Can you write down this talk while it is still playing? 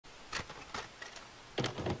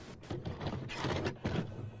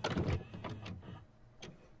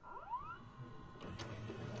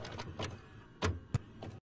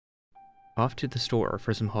Off to the store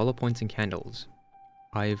for some hollow points and candles.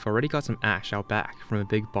 I've already got some ash out back from a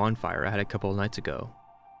big bonfire I had a couple of nights ago.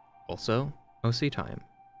 Also, OC time.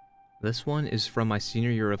 This one is from my senior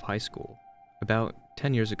year of high school, about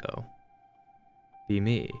 10 years ago. Be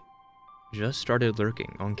me. Just started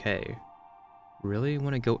lurking on K. Really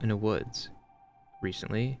want to go Innawoods.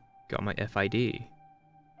 Recently, got my FID.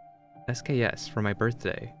 SKS for my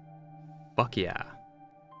birthday. Fuck yeah.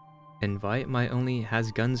 Invite my only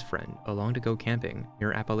has guns friend along to go camping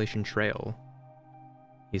near Appalachian Trail.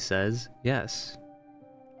 He says yes.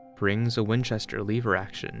 Brings a Winchester lever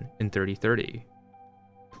action in 30-30.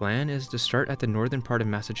 Plan is to start at the northern part of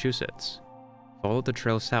Massachusetts. Follow the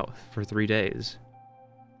trail south for 3 days.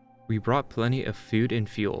 We brought plenty of food and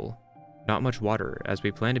fuel. Not much water, as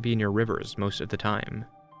we plan to be near rivers most of the time.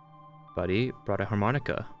 Buddy brought a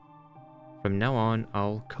harmonica. From now on,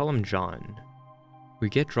 I'll call him John. We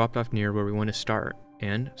get dropped off near where we want to start,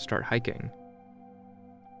 and start hiking.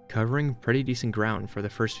 Covering pretty decent ground for the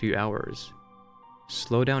first few hours.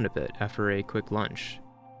 Slow down a bit after a quick lunch.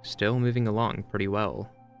 Still moving along pretty well.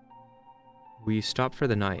 We stop for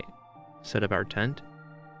the night, set up our tent.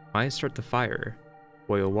 I start the fire,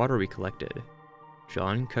 boil water we collected.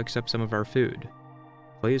 John cooks up some of our food,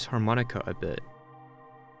 plays harmonica a bit.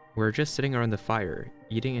 We're just sitting around the fire,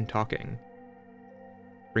 eating and talking.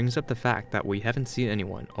 Brings up the fact that we haven't seen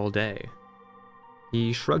anyone all day.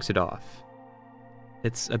 He shrugs it off.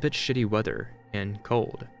 It's a bit shitty weather and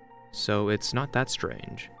cold, so it's not that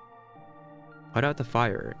strange. Put out the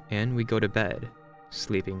fire and we go to bed,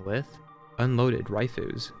 sleeping with unloaded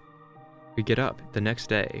rifles. We get up the next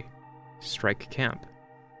day, strike camp,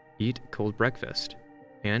 eat cold breakfast,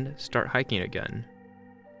 and start hiking again.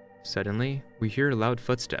 Suddenly, we hear loud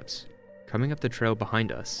footsteps coming up the trail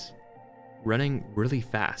behind us, running really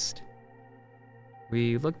fast.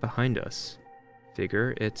 We look behind us,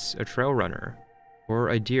 figure it's a trail runner or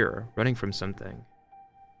a deer running from something.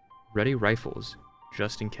 Ready rifles,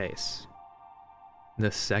 just in case.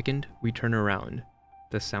 The second we turn around,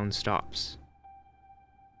 the sound stops.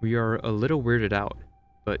 We are a little weirded out,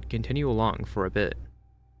 but continue along for a bit.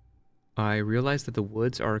 I realize that the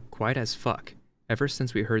woods are quiet as fuck ever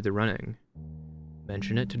since we heard the running.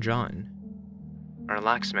 Mention it to John.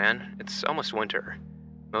 Relax, man. It's almost winter.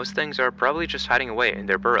 Most things are probably just hiding away in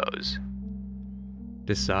their burrows.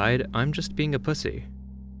 Decide I'm just being a pussy.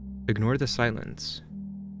 Ignore the silence.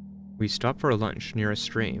 We stop for a lunch near a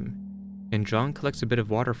stream, and John collects a bit of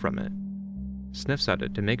water from it. Sniffs at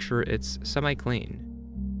it to make sure it's semi-clean.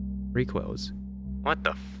 Recoils. What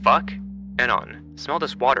the fuck? Anon, smell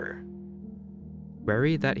this water.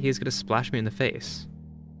 Wary that he's gonna splash me in the face.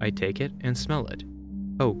 I take it and smell it.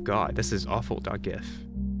 Oh god, this is awful. .gif.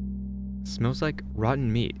 Smells like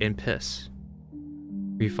rotten meat and piss.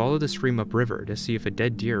 We follow the stream upriver to see if a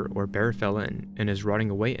dead deer or bear fell in and is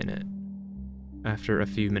rotting away in it. After a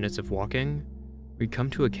few minutes of walking, we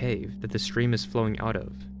come to a cave that the stream is flowing out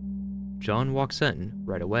of. John walks in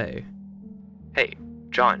right away. Hey,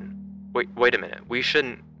 John, wait a minute, we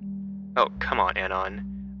shouldn't... Oh, come on,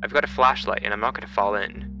 Anon. I've got a flashlight and I'm not gonna fall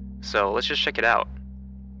in, so let's just check it out.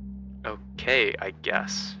 Okay, I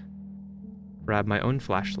guess. Grab my own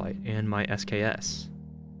flashlight and my SKS.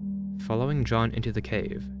 Following John into the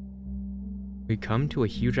cave. We come to a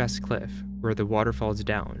huge-ass cliff where the water falls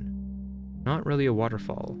down. Not really a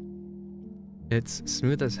waterfall. It's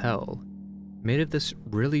smooth as hell, made of this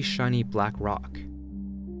really shiny black rock.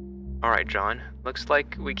 Alright, John, looks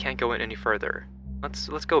like we can't go in any further.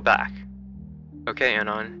 Let's go back. Okay,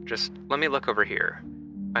 Anon, just let me look over here.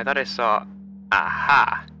 I thought I saw...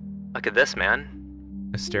 Aha! Look at this,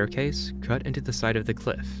 man. A staircase cut into the side of the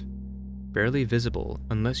cliff, barely visible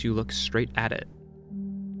unless you look straight at it.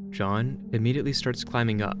 John immediately starts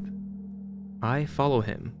climbing up. I follow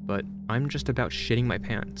him, but I'm just about shitting my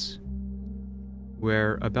pants.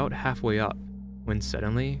 We're about halfway up, when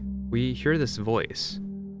suddenly, we hear this voice.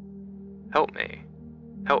 Help me.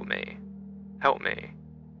 Help me. Help me.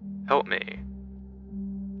 Help me.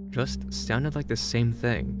 Just sounded like the same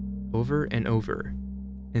thing, over and over,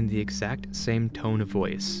 in the exact same tone of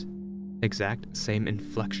voice, exact same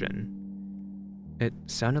inflection. It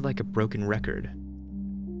sounded like a broken record.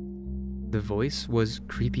 The voice was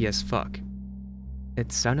creepy as fuck.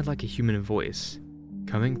 It sounded like a human voice,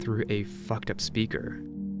 coming through a fucked up speaker.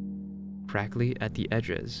 Crackly at the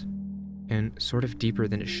edges, and sort of deeper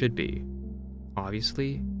than it should be.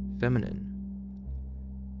 Obviously, feminine.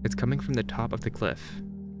 It's coming from the top of the cliff.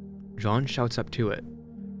 John shouts up to it.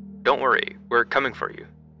 Don't worry, we're coming for you.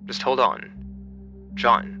 Just hold on.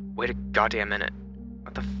 John, wait a goddamn minute.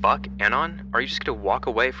 What the fuck, Anon? Are you just gonna walk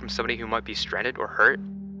away from somebody who might be stranded or hurt?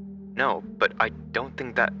 No, but I don't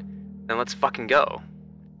think that... Then let's fucking go.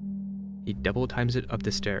 He double times it up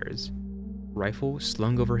the stairs, rifle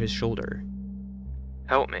slung over his shoulder.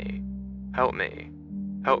 Help me. Help me.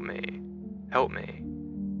 Help me. Help me.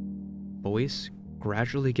 Voice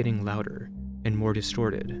gradually getting louder and more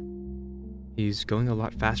distorted. He's going a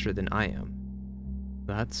lot faster than I am.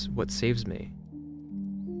 That's what saves me.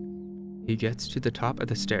 He gets to the top of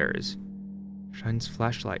the stairs, shines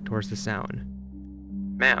flashlight towards the sound.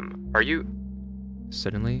 Ma'am, are you...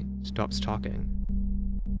 Suddenly stops talking.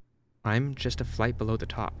 I'm just a flight below the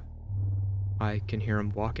top. I can hear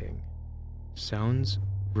him walking. Sounds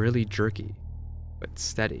really jerky, but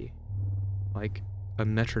steady, like a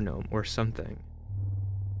metronome or something.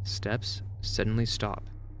 Steps suddenly stop.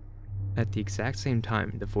 At the exact same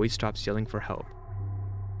time, the voice stops yelling for help.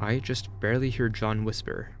 I just barely hear John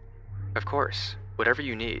whisper, "Of course, whatever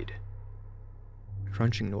you need."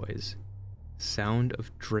 Crunching noise. Sound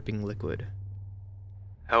of dripping liquid.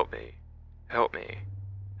 Help me. Help me.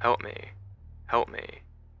 Help me. Help me.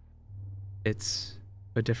 It's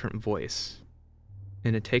a different voice,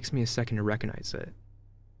 and it takes me a second to recognize it.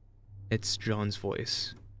 It's John's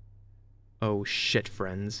voice. Oh shit,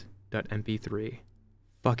 friends. .mp3.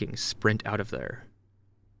 Fucking sprint out of there.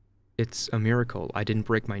 It's a miracle I didn't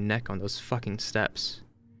break my neck on those fucking steps.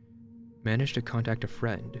 Managed to contact a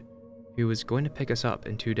friend who was going to pick us up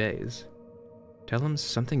in 2 days. Tell him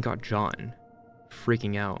something got John.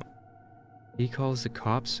 Freaking out. He calls the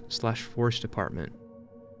cops/forest department.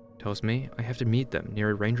 Tells me I have to meet them near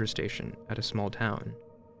a ranger station at a small town.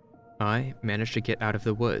 I manage to get out of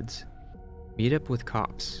the woods. Meet up with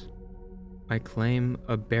cops. I claim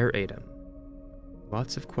a bear ate him.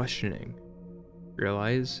 Lots of questioning.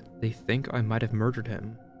 Realize they think I might have murdered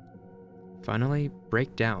him. Finally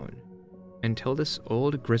break down and tell this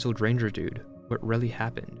old grizzled ranger dude what really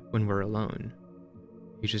happened when we're alone.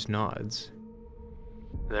 He just nods.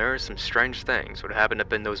 There are some strange things what happened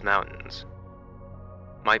up in those mountains.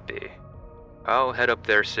 Might be. I'll head up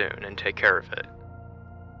there soon and take care of it.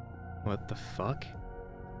 What the fuck?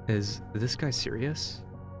 Is this guy serious?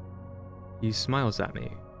 He smiles at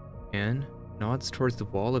me and nods towards the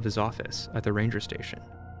wall of his office at the ranger station.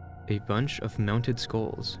 A bunch of mounted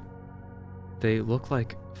skulls. They look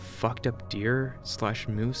like fucked up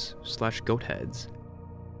deer/moose/goat heads.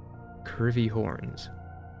 Curvy horns,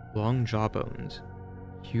 long jawbones,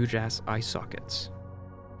 huge ass eye sockets.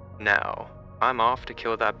 Now, I'm off to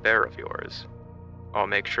kill that bear of yours. I'll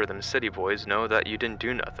make sure them city boys know that you didn't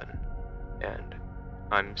do nothing. And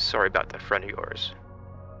I'm sorry about that friend of yours.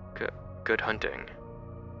 Good hunting.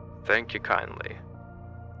 Thank you kindly.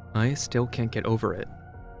 I still can't get over it,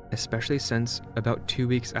 especially since about 2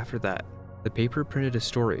 weeks after that, the paper printed a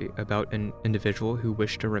story about an individual who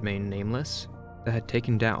wished to remain nameless that had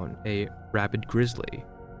taken down a rabid grizzly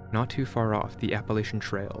not too far off the Appalachian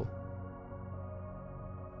Trail.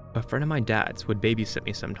 A friend of my dad's would babysit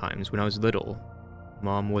me sometimes when I was little.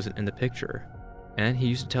 Mom wasn't in the picture, and he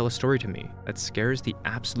used to tell a story to me that scares the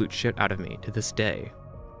absolute shit out of me to this day.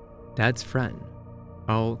 Dad's friend,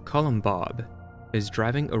 I'll call him Bob, is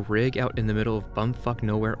driving a rig out in the middle of bumfuck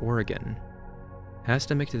nowhere, Oregon. Has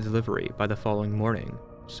to make the delivery by the following morning,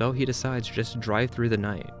 so he decides just to drive through the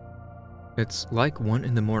night. It's like 1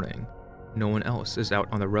 in the morning. No one else is out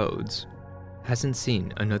on the roads. Hasn't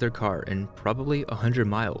seen another car in probably 100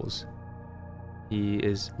 miles. He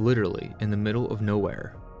is literally in the middle of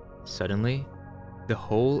nowhere. Suddenly, the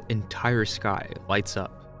whole entire sky lights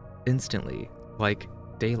up, instantly, like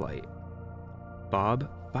daylight. Bob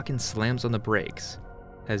fucking slams on the brakes,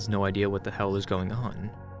 has no idea what the hell is going on.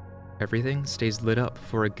 Everything stays lit up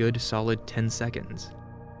for a good solid 10 seconds.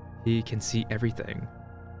 He can see everything.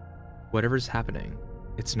 Whatever's happening,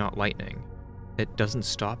 it's not lightning. It doesn't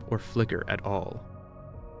stop or flicker at all.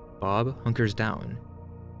 Bob hunkers down,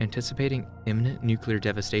 anticipating imminent nuclear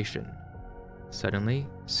devastation. Suddenly,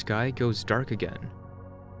 sky goes dark again.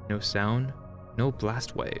 No sound, no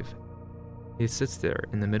blast wave. He sits there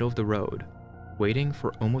in the middle of the road, waiting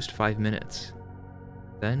for almost 5 minutes.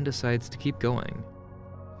 Then decides to keep going.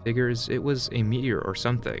 Figures it was a meteor or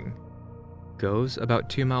something. Goes about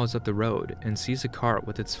 2 miles up the road and sees a car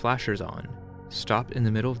with its flashers on, stopped in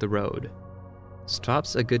the middle of the road.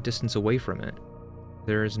 Stops a good distance away from it.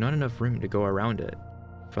 There is not enough room to go around it.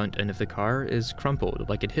 Front end of the car is crumpled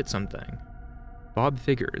like it hit something. Bob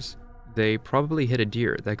figures they probably hit a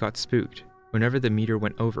deer that got spooked whenever the meteor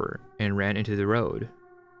went over and ran into the road.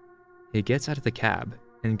 He gets out of the cab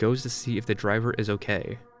and goes to see if the driver is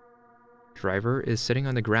okay. Driver is sitting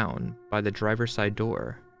on the ground by the driver's side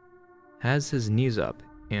door. Has his knees up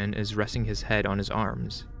and is resting his head on his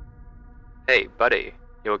arms. Hey, buddy,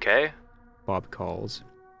 you okay? Bob calls.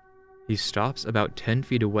 He stops about 10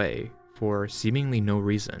 feet away for seemingly no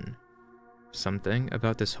reason. Something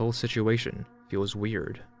about this whole situation feels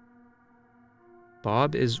weird.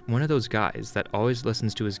 Bob is one of those guys that always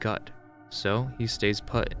listens to his gut, so he stays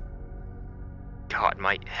put. "God,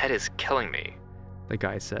 my head is killing me," the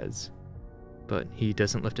guy says, but he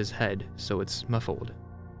doesn't lift his head, so it's muffled.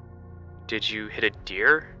 "Did you hit a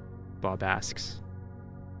deer?" Bob asks.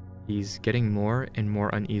 He's getting more and more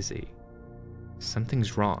uneasy.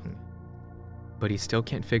 Something's wrong, but he still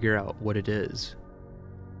can't figure out what it is.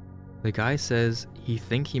 The guy says he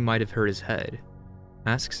thinks he might have hurt his head,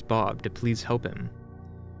 asks Bob to please help him.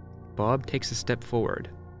 Bob takes a step forward,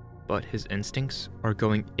 but his instincts are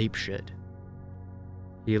going apeshit.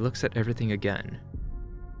 He looks at everything again.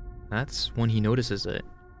 That's when he notices it.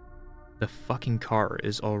 The fucking car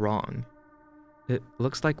is all wrong. It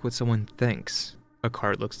looks like what someone thinks a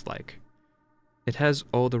car looks like. It has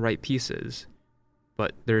all the right pieces,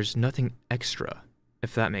 but there's nothing extra,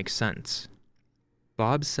 if that makes sense.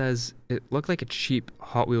 Bob says it looked like a cheap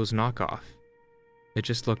Hot Wheels knockoff. It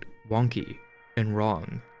just looked wonky and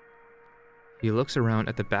wrong. He looks around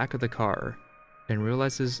at the back of the car and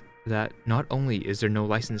realizes that not only is there no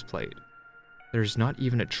license plate, there's not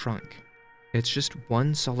even a trunk. It's just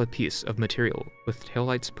one solid piece of material with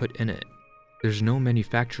taillights put in it. There's no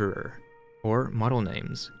manufacturer or model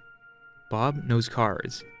names. Bob knows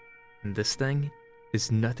cars, and this thing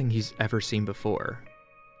is nothing he's ever seen before.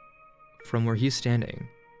 From where he's standing,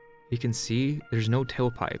 he can see there's no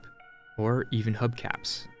tailpipe or even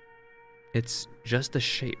hubcaps. It's just the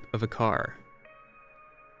shape of a car.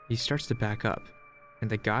 He starts to back up, and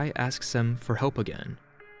the guy asks him for help again.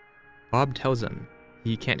 Bob tells him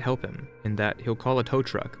he can't help him and that he'll call a tow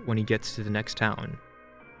truck when he gets to the next town.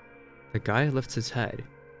 The guy lifts his head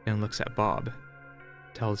and looks at Bob,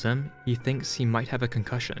 tells him he thinks he might have a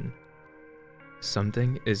concussion.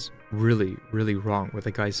 Something is really, really wrong with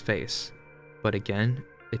the guy's face, but again,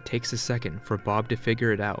 it takes a second for Bob to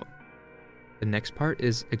figure it out. The next part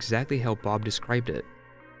is exactly how Bob described it.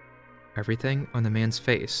 Everything on the man's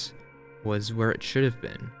face was where it should have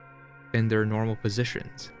been, in their normal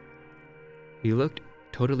positions. He looked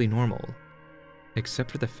totally normal,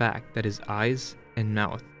 except for the fact that his eyes and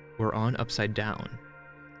mouth were on upside down.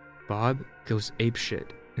 Bob goes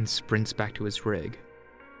apeshit and sprints back to his rig,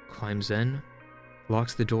 climbs in,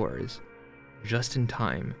 locks the doors, just in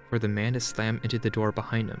time for the man to slam into the door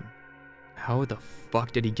behind him. How the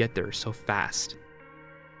fuck did he get there so fast?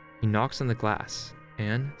 He knocks on the glass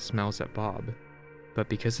and smiles at Bob, but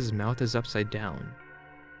because his mouth is upside down,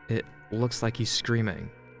 it looks like he's screaming.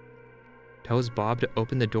 Tells Bob to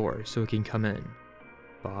open the door so he can come in.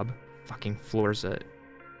 Bob fucking floors it.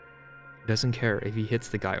 Doesn't care if he hits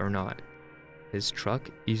the guy or not. His truck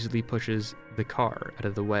easily pushes the car out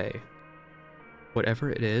of the way. Whatever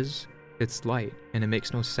it is, it's light and it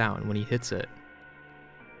makes no sound when he hits it.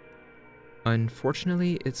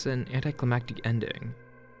 Unfortunately, it's an anticlimactic ending.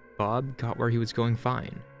 Bob got where he was going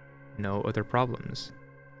fine. No other problems.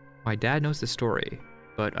 My dad knows the story,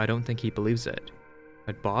 but I don't think he believes it.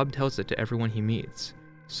 But Bob tells it to everyone he meets,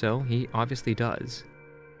 so he obviously does.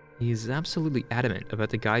 He's absolutely adamant about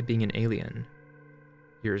the guy being an alien.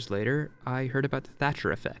 Years later, I heard about the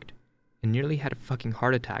Thatcher effect, and nearly had a fucking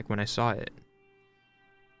heart attack when I saw it.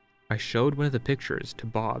 I showed one of the pictures to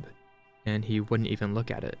Bob, and he wouldn't even look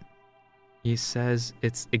at it. He says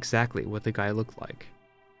it's exactly what the guy looked like.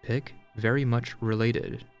 Pic very much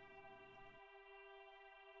related.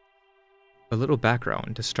 A little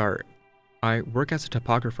background to start. I work as a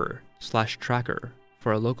topographer/tracker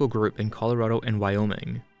for a local group in Colorado and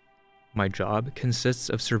Wyoming. My job consists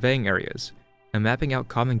of surveying areas and mapping out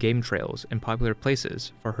common game trails and popular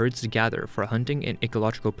places for herds to gather for hunting and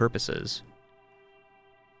ecological purposes.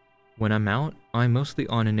 When I'm out, I'm mostly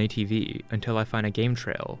on an ATV until I find a game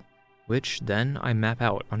trail, which then I map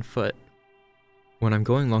out on foot. When I'm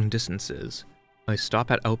going long distances, I stop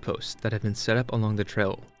at outposts that have been set up along the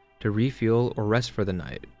trail to refuel or rest for the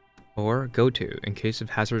night, or go to in case of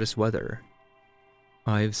hazardous weather.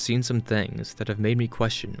 I've seen some things that have made me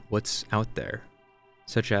question what's out there,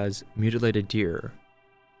 such as mutilated deer,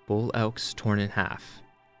 bull elks torn in half,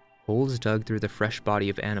 holes dug through the fresh body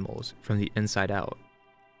of animals from the inside out.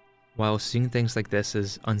 While seeing things like this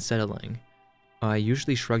is unsettling, I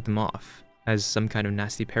usually shrug them off as some kind of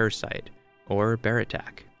nasty parasite or bear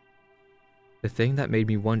attack. The thing that made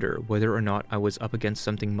me wonder whether or not I was up against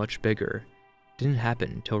something much bigger didn't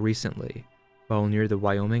happen till recently, while near the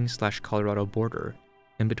Wyoming/Colorado border,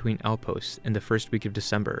 in between outposts in the first week of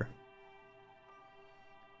December.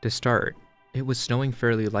 To start, it was snowing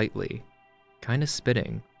fairly lightly, kinda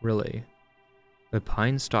spitting, really. The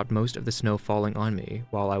pines stopped most of the snow falling on me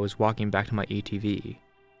while I was walking back to my ATV.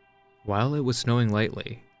 While it was snowing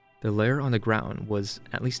lightly, the layer on the ground was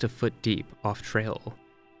at least a foot deep off trail,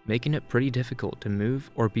 making it pretty difficult to move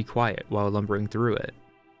or be quiet while lumbering through it.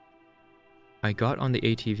 I got on the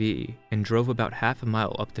ATV and drove about half a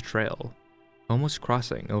mile up the trail, almost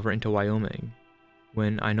crossing over into Wyoming,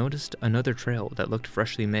 when I noticed another trail that looked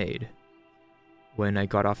freshly made. When I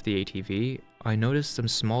got off the ATV, I noticed some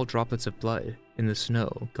small droplets of blood in the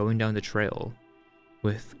snow going down the trail,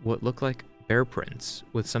 with what looked like bear prints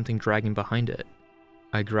with something dragging behind it.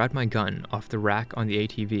 I grabbed my gun off the rack on the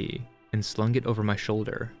ATV and slung it over my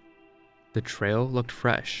shoulder. The trail looked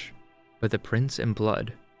fresh, but the prints and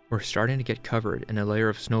blood were starting to get covered in a layer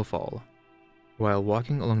of snowfall. While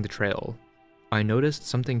walking along the trail, I noticed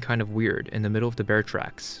something kind of weird in the middle of the bear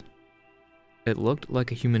tracks. It looked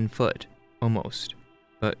like a human foot, almost,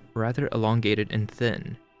 but rather elongated and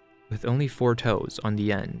thin, with only 4 toes on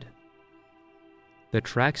the end. The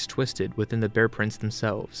tracks twisted within the bear prints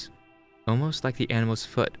themselves, almost like the animal's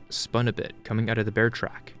foot spun a bit coming out of the bear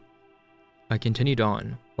track. I continued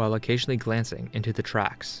on, while occasionally glancing into the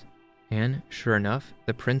tracks, and, sure enough,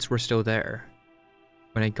 the prints were still there.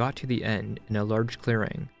 When I got to the end in a large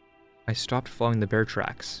clearing, I stopped following the bear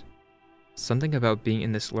tracks. Something about being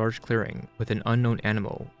in this large clearing with an unknown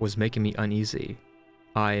animal was making me uneasy.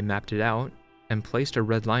 I mapped it out and placed a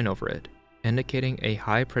red line over it, indicating a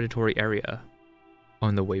high predatory area.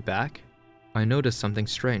 On the way back, I noticed something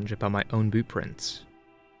strange about my own boot prints.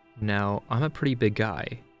 Now, I'm a pretty big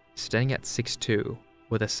guy, standing at 6'2",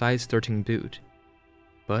 with a size 13 boot,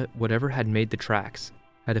 but whatever had made the tracks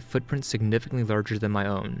had a footprint significantly larger than my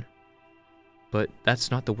own. But that's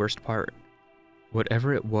not the worst part.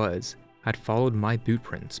 Whatever it was had followed my boot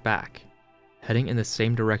prints back, heading in the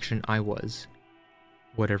same direction I was.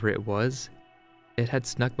 Whatever it was, it had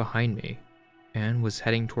snuck behind me, and was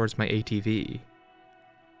heading towards my ATV.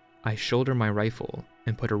 I shouldered my rifle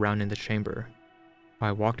and put a round in the chamber.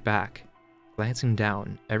 I walked back, glancing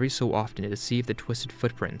down every so often to see if the twisted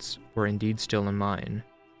footprints were indeed still in mine.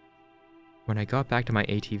 When I got back to my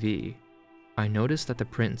ATV, I noticed that the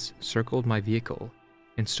prints circled my vehicle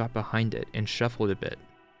and stopped behind it and shuffled a bit.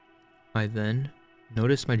 I then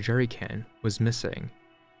noticed my jerry can was missing,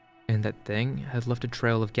 and that thing had left a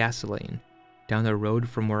trail of gasoline down the road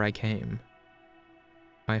from where I came.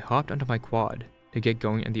 I hopped onto my quad to get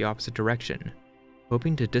going in the opposite direction,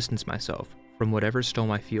 hoping to distance myself from whatever stole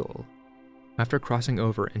my fuel. After crossing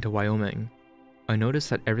over into Wyoming, I noticed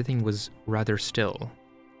that everything was rather still.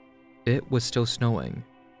 It was still snowing,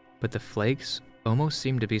 but the flakes almost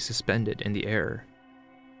seemed to be suspended in the air,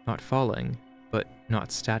 not falling, but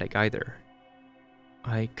not static either.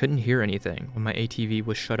 I couldn't hear anything when my ATV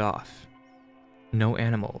was shut off. No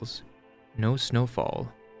animals, no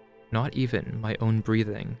snowfall, not even my own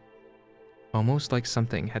breathing. Almost like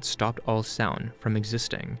something had stopped all sound from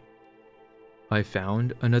existing. I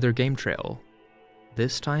found another game trail,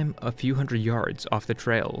 this time a few hundred yards off the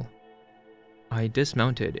trail. I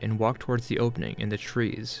dismounted and walked towards the opening in the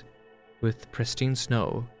trees, with pristine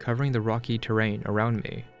snow covering the rocky terrain around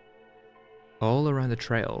me. All around the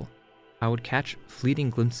trail, I would catch fleeting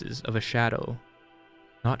glimpses of a shadow.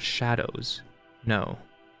 Not shadows, no,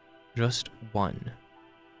 just one,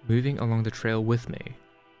 moving along the trail with me.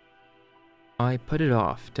 I put it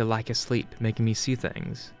off till lack of sleep making me see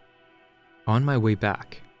things. On my way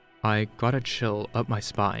back, I got a chill up my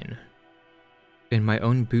spine. In my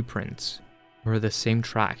own boot prints were the same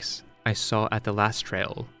tracks I saw at the last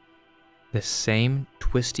trail. The same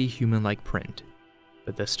twisty human-like print,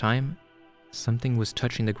 but this time, something was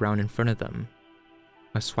touching the ground in front of them.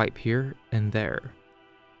 A swipe here and there,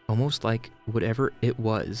 almost like whatever it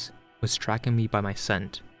was tracking me by my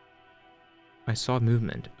scent. I saw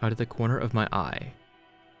movement out of the corner of my eye.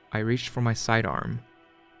 I reached for my sidearm,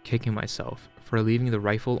 kicking myself for leaving the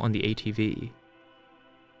rifle on the ATV.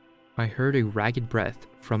 I heard a ragged breath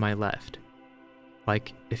from my left,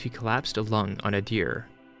 like if you collapsed a lung on a deer.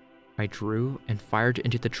 I drew and fired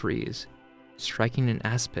into the trees, striking an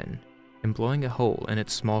aspen and blowing a hole in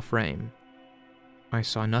its small frame. I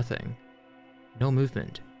saw nothing. No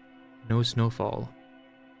movement, no snowfall,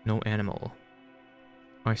 no animal.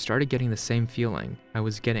 I started getting the same feeling I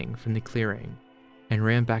was getting from the clearing, and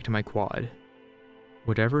ran back to my quad.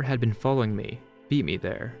 Whatever had been following me beat me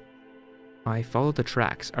there. I followed the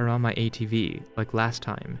tracks around my ATV like last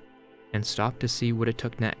time, and stopped to see what it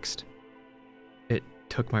took next. It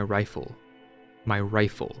took my rifle. My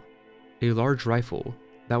rifle. A large rifle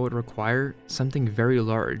that would require something very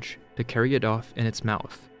large to carry it off in its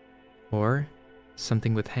mouth, or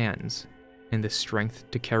something with hands and the strength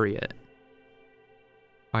to carry it.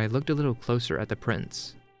 I looked a little closer at the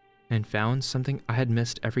prints, and found something I had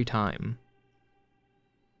missed every time.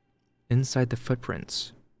 inside the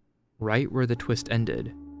footprints, right where the twist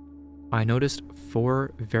ended, I noticed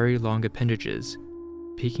 4 very long appendages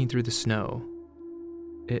peeking through the snow.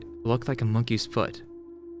 It looked like a monkey's foot,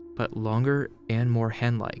 but longer and more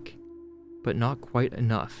hand-like, but not quite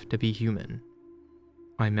enough to be human.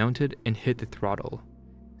 I mounted and hit the throttle,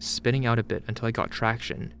 spinning out a bit until I got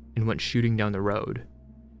traction and went shooting down the road.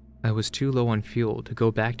 I was too low on fuel to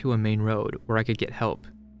go back to a main road where I could get help,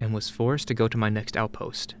 and was forced to go to my next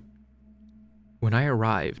outpost. When I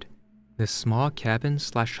arrived, this small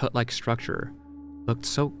cabin/hut-like structure looked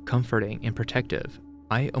so comforting and protective,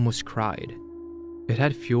 I almost cried. It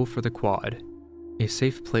had fuel for the quad, a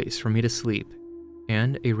safe place for me to sleep,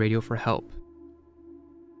 and a radio for help.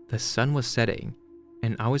 The sun was setting,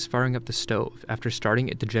 and I was firing up the stove after starting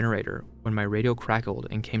at the generator when my radio crackled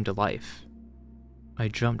and came to life. I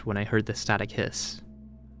jumped when I heard the static hiss.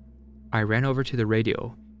 I ran over to the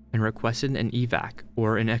radio and requested an evac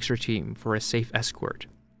or an extra team for a safe escort.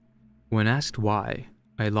 When asked why,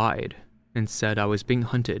 I lied and said I was being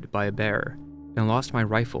hunted by a bear and lost my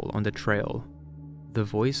rifle on the trail. The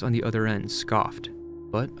voice on the other end scoffed,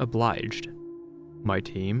 but obliged. My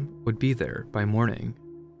team would be there by morning.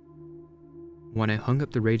 When I hung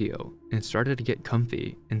up the radio and started to get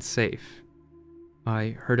comfy and safe,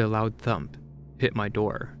 I heard a loud thump hit my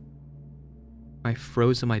door. I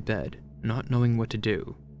froze in my bed, not knowing what to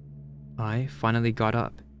do. I finally got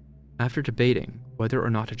up, after debating whether or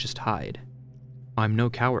not to just hide. I'm no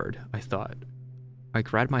coward, I thought. I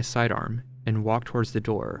grabbed my sidearm and walked towards the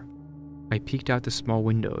door. I peeked out the small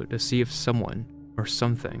window to see if someone or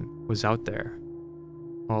something was out there.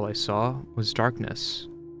 All I saw was darkness.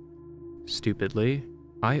 Stupidly,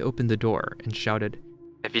 I opened the door and shouted,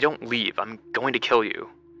 "If you don't leave, I'm going to kill you.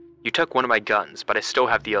 You took one of my guns, but I still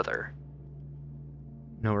have the other."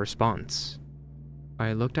 No response.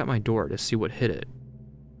 I looked at my door to see what hit it,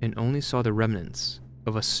 and only saw the remnants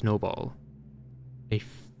of a snowball. A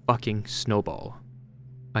fucking snowball.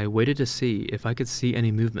 I waited to see if I could see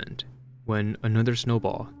any movement, when another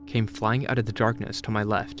snowball came flying out of the darkness to my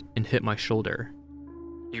left and hit my shoulder.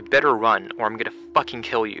 "You better run, or I'm gonna fucking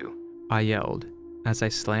kill you," I yelled, as I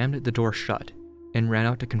slammed the door shut and ran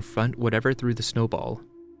out to confront whatever threw the snowball.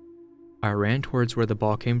 I ran towards where the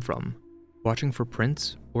ball came from, watching for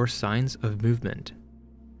prints or signs of movement.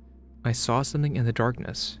 I saw something in the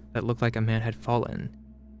darkness that looked like a man had fallen,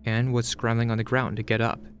 and was scrambling on the ground to get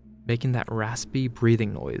up, making that raspy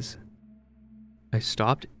breathing noise. I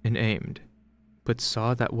stopped and aimed, but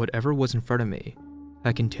saw that whatever was in front of me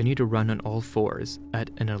had continued to run on all fours at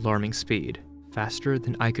an alarming speed, faster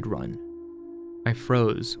than I could run. I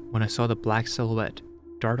froze when I saw the black silhouette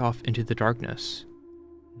dart off into the darkness,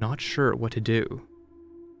 not sure what to do.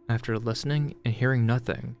 After listening and hearing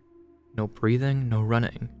nothing, no breathing, no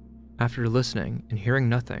running. After listening and hearing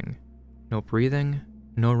nothing, no breathing,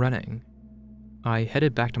 no running, I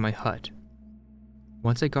headed back to my hut.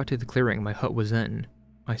 Once I got to the clearing my hut was in,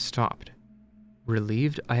 I stopped,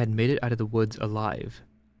 relieved I had made it out of the woods alive.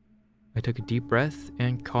 I took a deep breath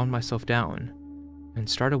and calmed myself down, and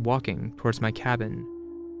started walking towards my cabin,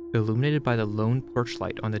 illuminated by the lone porch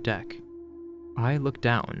light on the deck. I looked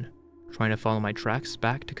down, trying to follow my tracks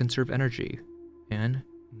back to conserve energy, and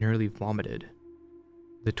nearly vomited.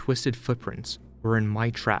 The twisted footprints were in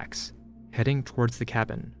my tracks, heading towards the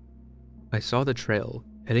cabin. I saw the trail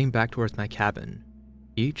heading back towards my cabin,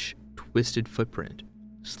 each twisted footprint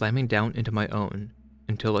slamming down into my own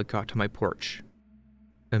until it got to my porch.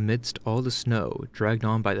 Amidst all the snow dragged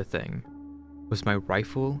on by the thing was my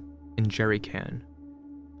rifle and jerry can,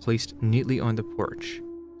 placed neatly on the porch,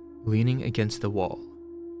 leaning against the wall.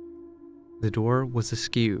 The door was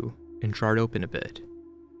askew and jarred open a bit.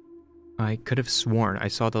 I could have sworn I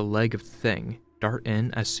saw the leg of the thing dart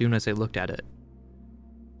in as soon as I looked at it.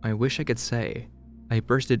 I wish I could say I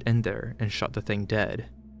bursted in there and shot the thing dead,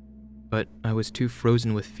 but I was too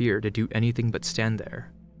frozen with fear to do anything but stand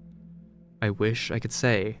there. I wish I could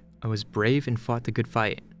say I was brave and fought the good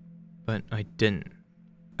fight, but I didn't.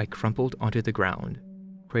 I crumpled onto the ground,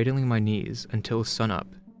 cradling my knees until sunup.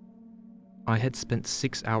 I had spent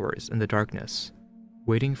 6 hours in the darkness,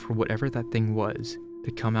 waiting for whatever that thing was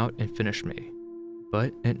to come out and finish me,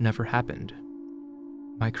 but it never happened.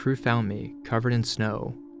 My crew found me covered in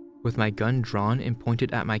snow, with my gun drawn and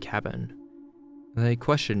pointed at my cabin. They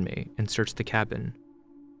questioned me and searched the cabin.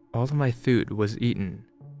 All of my food was eaten.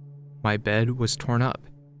 My bed was torn up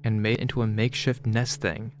and made into a makeshift nest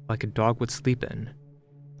thing like a dog would sleep in,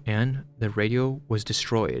 and the radio was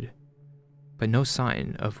destroyed, but no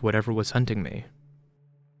sign of whatever was hunting me.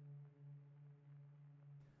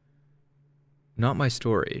 Not my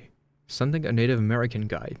story, something a Native American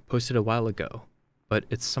guy posted a while ago, but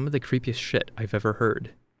it's some of the creepiest shit I've ever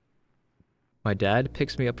heard. My dad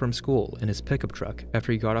picks me up from school in his pickup truck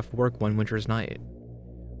after he got off work one winter's night.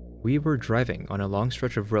 We were driving on a long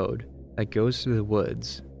stretch of road that goes through the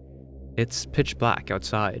woods. It's pitch black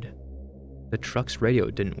outside. The truck's radio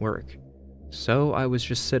didn't work, so I was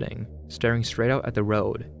just sitting, staring straight out at the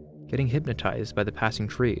road, getting hypnotized by the passing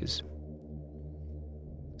trees.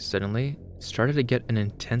 Suddenly, I started to get an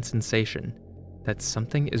intense sensation that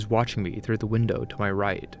something is watching me through the window to my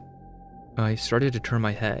right. I started to turn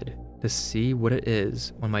my head to see what it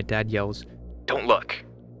is when my dad yells, "Don't look!"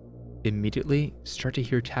 Immediately, start to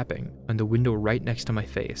hear tapping on the window right next to my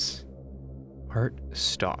face. Heart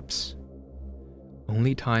stops.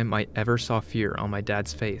 Only time I ever saw fear on my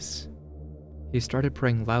dad's face. He started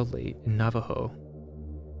praying loudly in Navajo.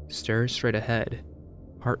 Stares straight ahead,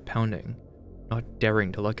 heart pounding, not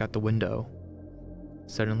daring to look out the window.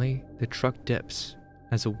 Suddenly, the truck dips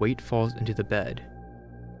as a weight falls into the bed.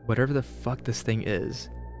 Whatever the fuck this thing is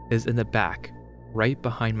in the back, right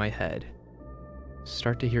behind my head.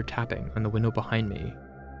 Start to hear tapping on the window behind me.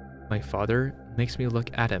 My father makes me look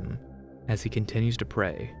at him as he continues to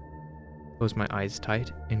pray. Close my eyes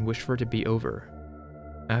tight and wish for it to be over.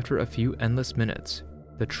 After a few endless minutes,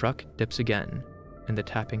 the truck dips again and the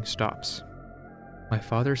tapping stops. My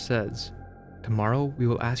father says, "Tomorrow we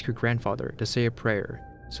will ask your grandfather to say a prayer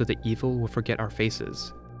so the evil will forget our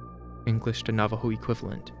faces." English to Navajo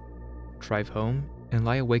equivalent. Drive home and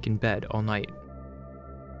lie awake in bed all night.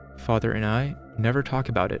 Father and I never talk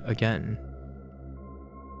about it again.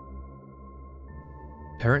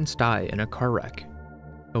 Parents die in a car wreck.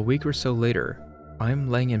 A week or so later, I'm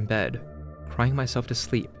laying in bed, crying myself to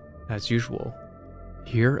sleep, as usual.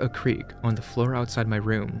 Hear a creak on the floor outside my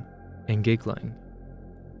room, and giggling.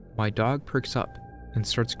 My dog perks up and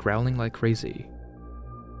starts growling like crazy.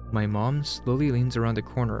 My mom slowly leans around the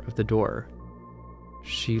corner of the door.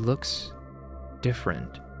 She looks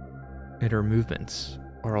different, and her movements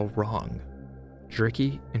are all wrong,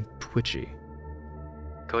 jerky and twitchy.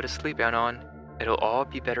 "Go to sleep, Anon. It'll all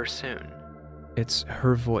be better soon." It's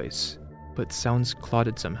her voice, but sounds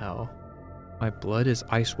clotted somehow. My blood is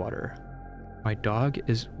ice water. My dog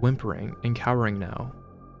is whimpering and cowering now.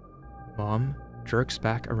 Mom jerks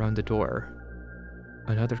back around the door.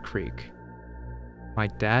 Another creak. My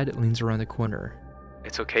dad leans around the corner.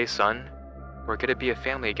 "It's okay, son. We're gonna be a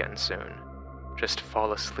family again soon. Just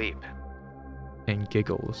fall asleep." And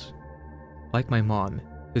giggles. Like my mom,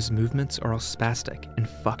 his movements are all spastic and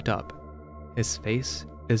fucked up. His face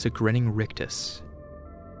is a grinning rictus.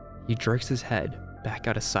 He jerks his head back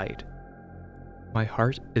out of sight. My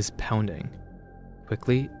heart is pounding.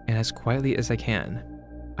 Quickly and as quietly as I can,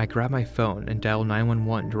 I grab my phone and dial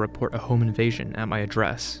 911 to report a home invasion at my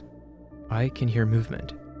address. I can hear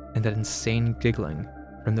movement and that insane giggling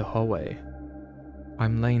from the hallway.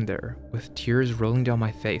 I'm laying there with tears rolling down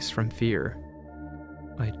my face from fear.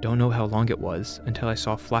 I don't know how long it was until I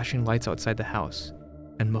saw flashing lights outside the house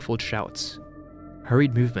and muffled shouts.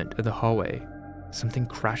 Hurried movement in the hallway. Something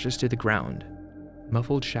crashes to the ground.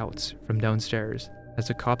 Muffled shouts from downstairs as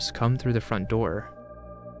the cops come through the front door.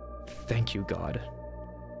 Thank you, God.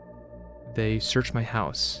 They search my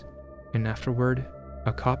house, and afterward,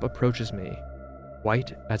 a cop approaches me,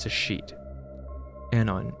 white as a sheet.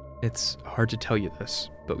 "Anon, it's hard to tell you this,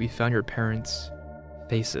 but we found your parents'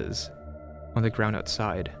 faces on the ground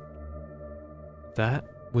outside." That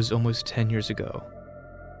was almost 10 years ago.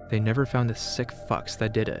 They never found the sick fucks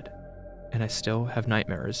that did it, and I still have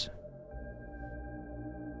nightmares.